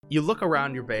You look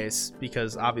around your base,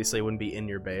 because obviously it wouldn't be in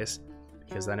your base,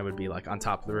 because then it would be like on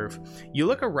top of the roof. You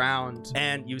look around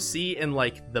and you see in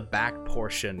like the back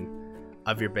portion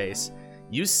of your base,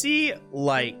 you see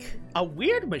like a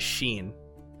weird machine.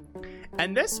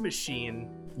 And this machine,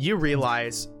 you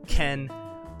realize, can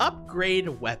upgrade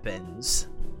weapons.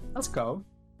 Let's go.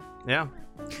 Yeah.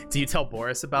 Do you tell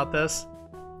Boris about this?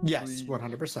 Yes,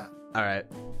 100%. All right.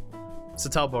 So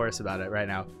tell Boris about it right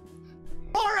now.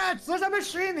 Boris, there's a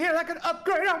machine here that can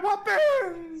upgrade our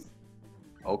weapons!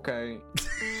 Okay.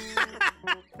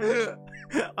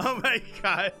 Oh my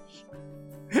gosh.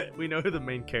 We know who the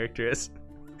main character is.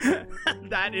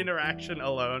 That interaction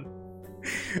alone.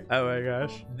 Oh my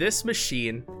gosh. This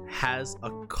machine has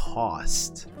a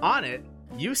cost. On it,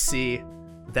 you see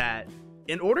that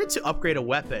in order to upgrade a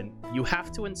weapon, you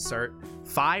have to insert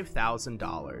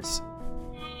 $5,000.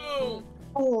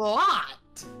 What?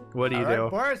 What do you do?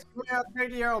 Boris, can we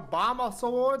upgrade your Obama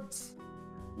swords?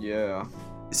 Yeah.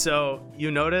 So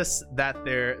you notice that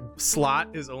their slot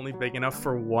is only big enough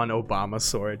for one Obama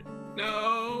sword.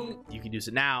 No. You can use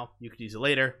it now, you can use it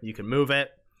later, you can move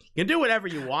it. You can do whatever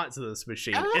you want to this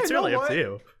machine. It's really up to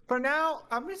you. For now,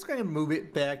 I'm just going to move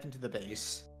it back into the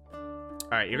base. All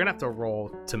right, you're going to have to roll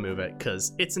to move it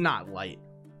because it's not light.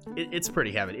 It's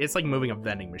pretty heavy. It's like moving a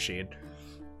vending machine.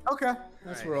 Okay,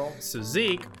 let's roll. So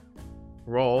Zeke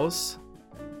rolls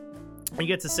and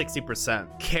gets to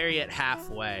 60%. Carry it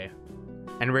halfway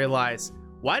and realize,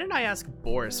 why didn't I ask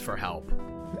Boris for help?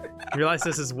 You realize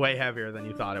this is way heavier than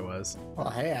you thought it was. Well,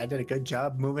 hey, I did a good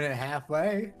job moving it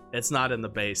halfway. It's not in the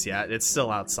base yet. It's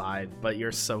still outside, but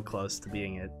you're so close to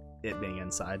being it being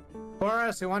inside.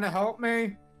 Boris, you want to help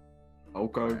me?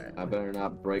 Okay. Right. I better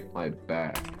not break my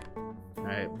back. All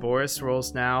right, Boris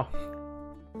rolls now.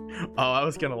 Oh, I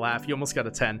was gonna laugh. You almost got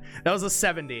a 10. That was a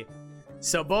 70.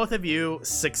 So both of you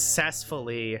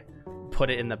successfully put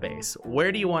it in the base.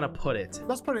 Where do you want to put it?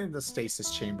 Let's put it in the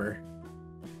stasis chamber.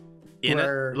 In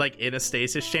a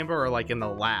stasis chamber, or like in the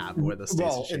lab where the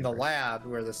stasis chamber? In the lab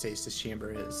where the stasis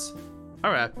chamber is.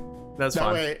 All right, that's That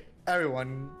fine. way,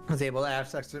 everyone was able to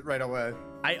access it right away.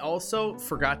 I also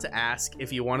forgot to ask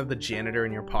if you wanted the janitor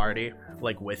in your party,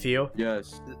 like with you.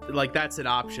 Yes. Like that's an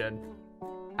option.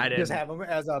 I didn't. Just have him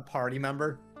as a party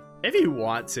member. If you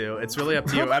want to, it's really up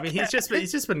to you. I mean, he's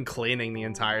just been cleaning the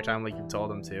entire time, like you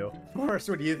told him to. Boris,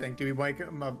 what do you think? Do we wake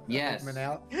him up? Yes. Him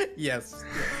out? Yes.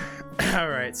 All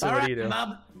right. So what do you do?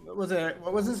 Mob.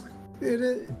 What was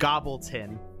this?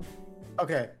 Gobbleton.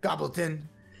 Okay, Gobbleton.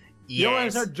 You want to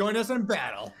Yes. start join us in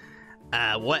battle?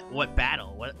 What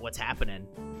battle? What's happening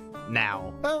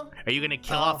now? Well, Are you gonna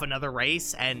kill off another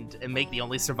race and make the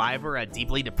only survivor a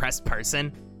deeply depressed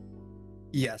person?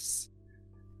 yes.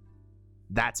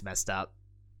 That's messed up.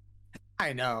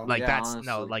 I know. Like Yeah, that's honestly.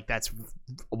 no, like that's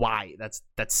why. That's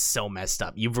so messed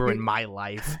up. You've ruined my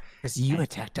life. Because you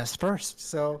attacked us first,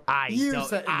 so you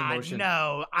set in motion.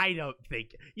 No, I don't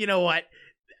think. You know what?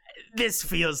 This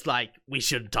feels like we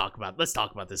should talk about. Let's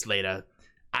talk about this later.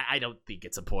 I don't think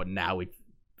it's important now.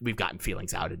 We've gotten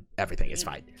feelings out and everything is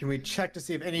fine. Can we check to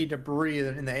see if any debris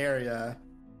in the area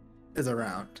is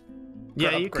around?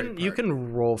 Yeah, you upgrade can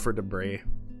part. roll for debris.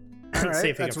 All right, See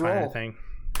if you can let's find roll. anything.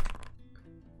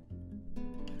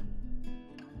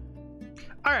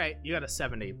 All right, you got a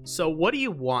 70. So what do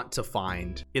you want to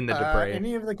find in the debris?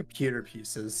 Any of the computer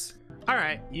pieces. All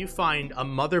right, you find a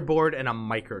motherboard and a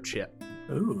microchip.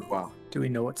 Ooh. Wow. Do we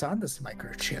know what's on this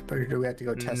microchip, or do we have to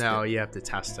go test No, it? you have to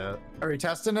test it. Are we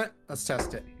testing it? Let's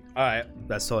test it. All right,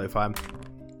 that's totally fine.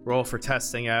 Roll for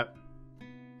testing it.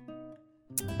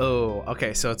 Oh,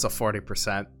 okay, so it's a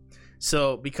 40%.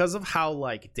 So because of how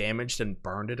like damaged and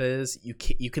burned it is, you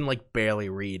can like barely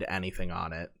read anything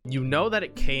on it. You know that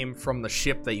it came from the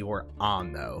ship that you were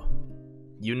on, though.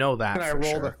 You know that Can I for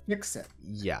roll sure. to fix it?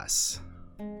 Yes.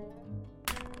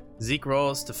 Zeke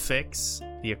rolls to fix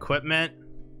the equipment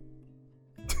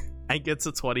and gets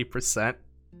a 20%.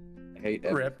 I hate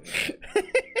Rip.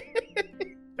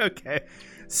 everything. Okay.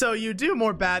 So you do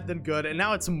more bad than good, and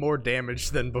now it's more damage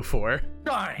than before.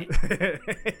 Darn.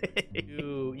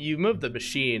 You moved the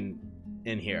machine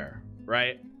in here,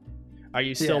 right? Are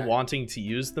you still Yeah. wanting to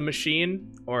use the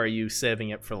machine, or are you saving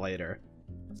it for later?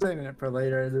 Saving it for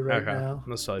later right Okay, now.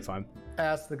 that's totally fine.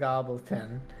 Ask the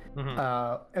Gobbleton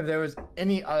Mhm. if there was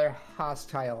any other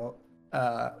hostile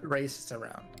races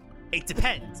around. It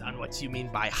depends on what you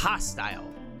mean by hostile.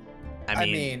 I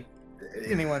mean,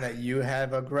 anyone that you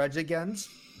have a grudge against?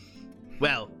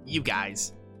 Well, you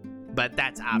guys, but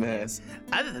that's obvious.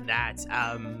 Other than that,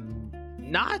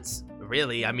 not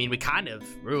really. I mean, we kind of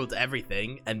ruled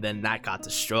everything, and then that got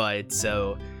destroyed,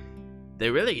 so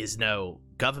there really is no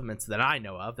governments that I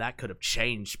know of. That could have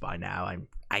changed by now,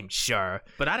 I'm sure.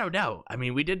 But I don't know. I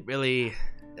mean, we didn't really...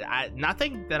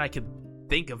 nothing that I could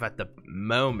think of at the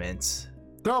moment.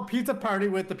 Throw a pizza party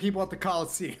with the people at the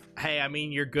Coliseum. Hey, I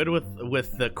mean, you're good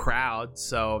with the crowd,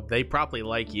 so they probably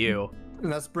like you. And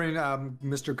let's bring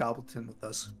Mr. Gobbleton with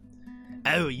us.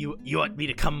 Oh, you want me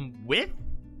to come with?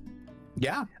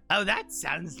 Yeah. Oh, that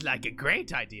sounds like a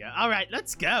great idea. All right,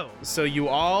 let's go. So you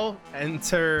all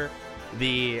enter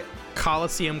the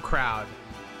Coliseum crowd,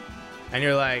 and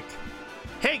you're like,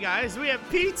 hey guys, we have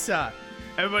pizza.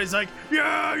 Everybody's like,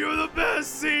 yeah, you're the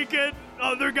best, Seekin,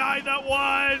 other guy that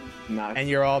won. Nice. And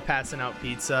you're all passing out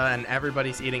pizza, and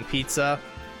everybody's eating pizza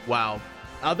while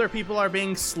other people are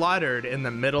being slaughtered in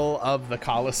the middle of the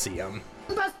Coliseum.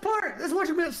 The best part is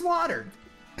watching me get slaughtered.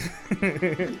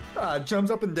 Jumps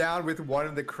up and down with one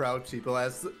of the crowd people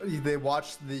as they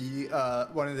watch the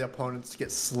one of the opponents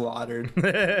get slaughtered.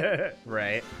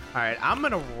 Right. All right, I'm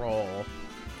gonna roll.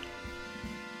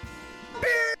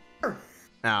 Beer!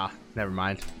 Ah, never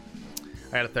mind.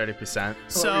 I got a 30%.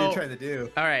 What are you trying to do?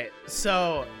 All right,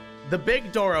 so the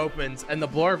big door opens and the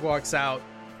Blork walks out,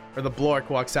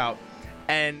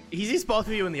 and he sees both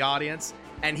of you in the audience,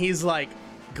 and he's like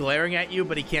glaring at you,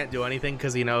 but he can't do anything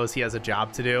because he knows he has a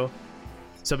job to do.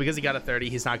 So because he got a 30,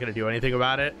 he's not going to do anything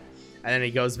about it. And then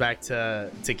he goes back to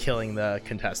killing the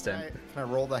contestant. I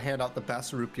roll to hand out the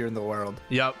best root beer in the world.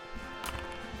 Yep.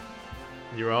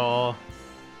 You roll.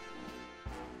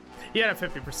 You got a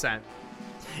 50%.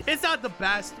 It's not the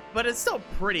best, but it's still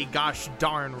pretty gosh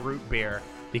darn root beer.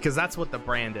 Because that's what the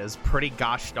brand is. Pretty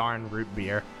gosh darn root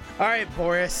beer. All right,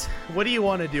 Boris, what do you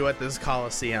want to do at this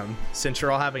Coliseum since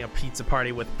you're all having a pizza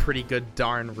party with pretty good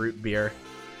darn root beer?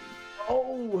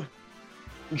 Oh,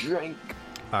 drink.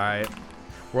 All right,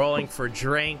 rolling for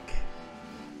drink.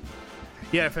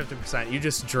 Yeah, 50%. You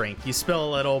just drink. You spill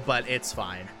a little, but it's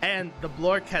fine. And the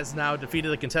Blork has now defeated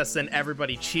the contestant.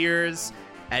 Everybody cheers,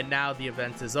 and now the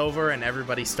event is over, and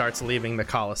everybody starts leaving the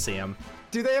Coliseum.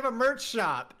 Do they have a merch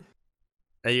shop?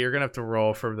 You're gonna have to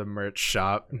roll for the merch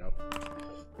shop.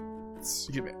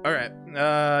 Excuse me. All right,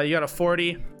 you got a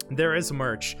 40. There is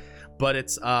merch, but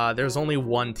it's there's only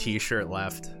one T-shirt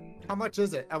left. How much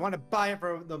is it? I want to buy it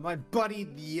for my buddy,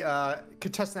 the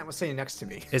contestant that was sitting next to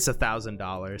me. It's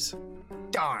 $1,000.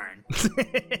 Darn.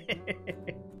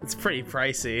 It's pretty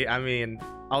pricey. I mean,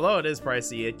 although it is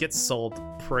pricey, it gets sold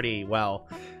pretty well.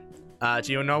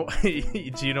 Do you know?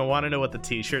 Want to know what the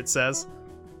T-shirt says?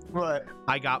 What?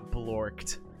 I got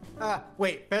blorked.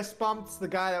 Wait, fist bumps the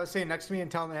guy that was sitting next to me and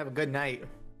tell him to have a good night.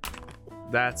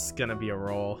 That's gonna be a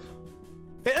roll.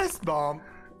 Fist bump?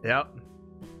 Yep.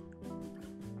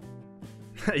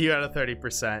 You got a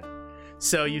 30%.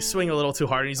 So you swing a little too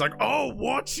hard and he's like, oh,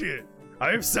 watch it.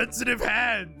 I have sensitive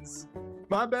hands.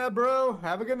 My bad, bro.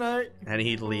 Have a good night. And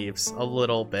he leaves a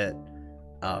little bit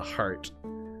hurt.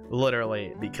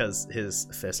 Literally, because his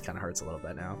fist kind of hurts a little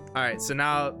bit now. All right, so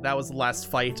now that was the last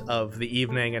fight of the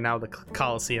evening, and now the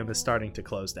Coliseum is starting to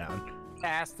close down.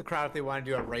 Ask the crowd if they want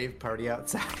to do a rave party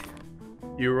outside.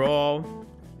 You roll.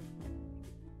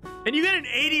 And you get an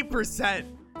 80%.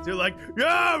 So you're like,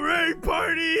 yeah, rave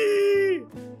party!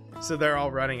 So they're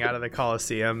all running out of the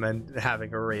Coliseum and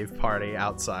having a rave party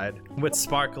outside with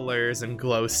sparklers and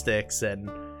glow sticks and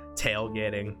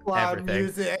tailgating, Loud everything.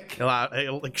 music.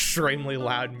 Extremely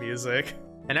loud music.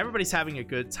 And everybody's having a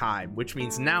good time, which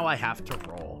means now I have to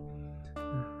roll.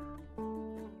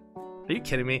 Are you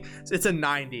kidding me? It's a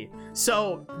 90.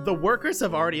 So the workers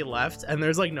have already left and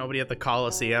there's like nobody at the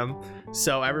Coliseum.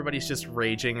 So everybody's just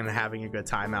raging and having a good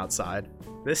time outside.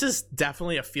 This is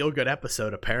definitely a feel-good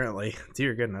episode, apparently.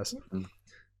 Dear goodness.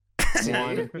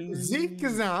 Zeke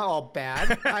is not all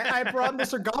bad. I brought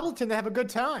Mr. Gobbleton to have a good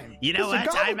time. You know Mr.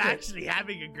 what? I'm Gobbleton. actually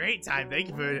having a great time. Thank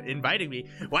you for inviting me.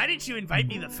 Why didn't you invite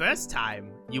me the first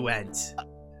time you went?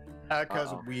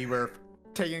 Because we were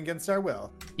taken against our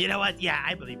will. You know what? Yeah,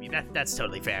 I believe you. That's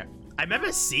totally fair. I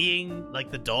remember seeing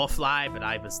like the door fly, but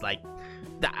I was like,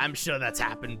 I'm sure that's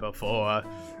happened before.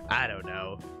 I don't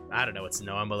know what's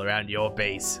normal around your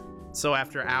base. So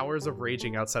after hours of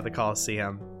raging outside the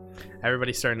Coliseum,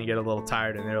 everybody's starting to get a little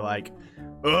tired and they're like,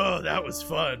 oh, that was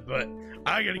fun, but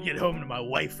I gotta get home to my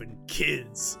wife and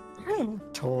kids.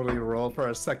 Totally roll for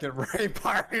a second rave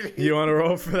party. You want to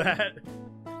roll for that?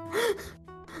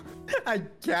 I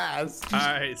guess. All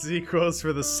right, Zeke rolls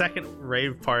for the second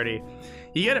rave party.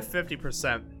 You get a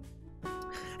 50%.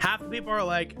 Half the people are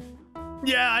like,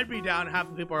 yeah, I'd be down. Half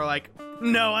the people are like,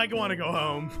 no, I want to go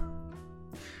home.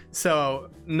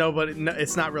 So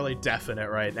it's not really definite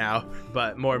right now,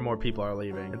 but more and more people are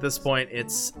leaving. At this point,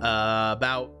 it's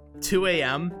about 2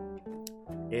 a.m.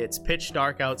 It's pitch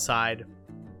dark outside,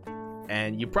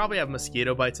 and you probably have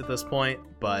mosquito bites at this point,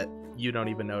 but you don't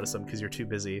even notice them because you're too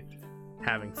busy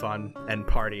having fun and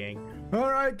partying.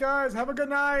 All right, guys, have a good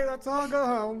night. Let's all go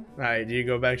home. All right, do you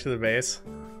go back to the base?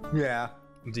 Yeah.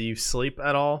 Do you sleep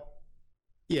at all?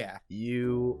 Yeah.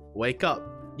 You wake up.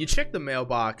 You check the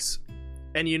mailbox,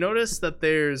 and you notice that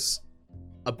there's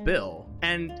a bill.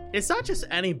 And it's not just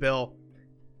any bill.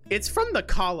 It's from the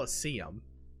Coliseum.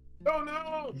 Oh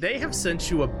no! They have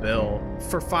sent you a bill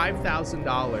for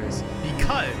 $5,000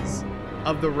 because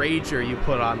of the rager you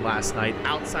put on last night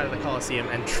outside of the Coliseum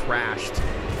and trashed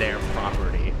their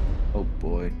property. Oh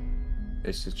boy.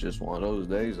 This is just one of those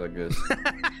days, I guess.